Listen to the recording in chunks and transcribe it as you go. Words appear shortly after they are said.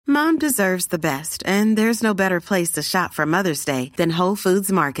Mom deserves the best, and there's no better place to shop for Mother's Day than Whole Foods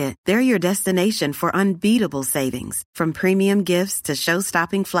Market. They're your destination for unbeatable savings, from premium gifts to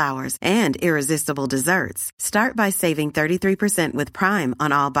show-stopping flowers and irresistible desserts. Start by saving 33% with Prime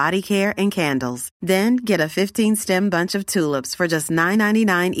on all body care and candles. Then get a 15-stem bunch of tulips for just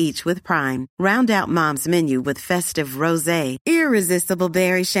 $9.99 each with Prime. Round out Mom's menu with festive rosé, irresistible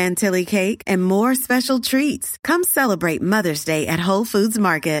berry chantilly cake, and more special treats. Come celebrate Mother's Day at Whole Foods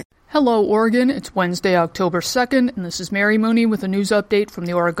Market. Hello, Oregon. It's Wednesday, October 2nd, and this is Mary Mooney with a news update from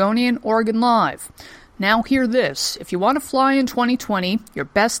the Oregonian, Oregon Live. Now hear this. If you want to fly in 2020, your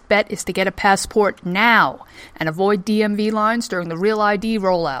best bet is to get a passport now and avoid DMV lines during the Real ID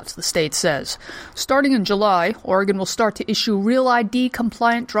rollouts, the state says. Starting in July, Oregon will start to issue Real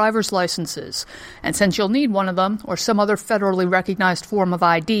ID-compliant driver's licenses. And since you'll need one of them or some other federally recognized form of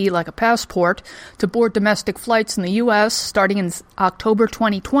ID like a passport to board domestic flights in the U.S. starting in October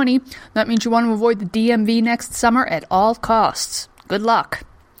 2020, that means you want to avoid the DMV next summer at all costs. Good luck.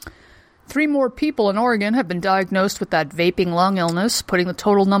 3 more people in Oregon have been diagnosed with that vaping lung illness, putting the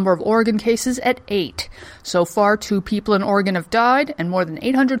total number of Oregon cases at 8. So far, 2 people in Oregon have died, and more than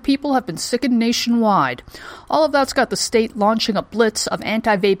 800 people have been sickened nationwide. All of that's got the state launching a blitz of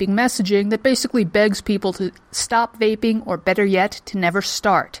anti-vaping messaging that basically begs people to stop vaping, or better yet, to never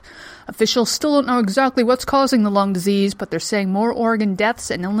start. Officials still don't know exactly what's causing the lung disease, but they're saying more Oregon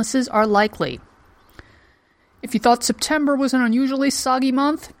deaths and illnesses are likely. If you thought September was an unusually soggy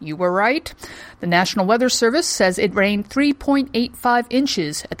month, you were right. The National Weather Service says it rained 3.85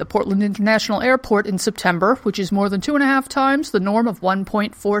 inches at the Portland International Airport in September, which is more than 2.5 times the norm of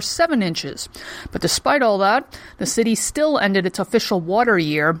 1.47 inches. But despite all that, the city still ended its official water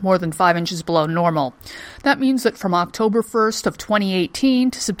year more than 5 inches below normal. That means that from October 1st of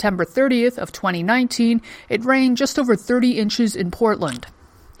 2018 to September 30th of 2019, it rained just over 30 inches in Portland.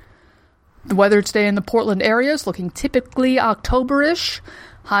 The weather today in the Portland area is looking typically October-ish.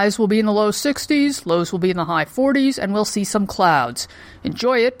 Highs will be in the low 60s, lows will be in the high 40s, and we'll see some clouds.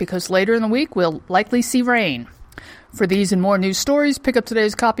 Enjoy it, because later in the week we'll likely see rain. For these and more news stories, pick up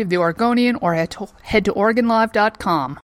today's copy of The Oregonian or head to OregonLive.com.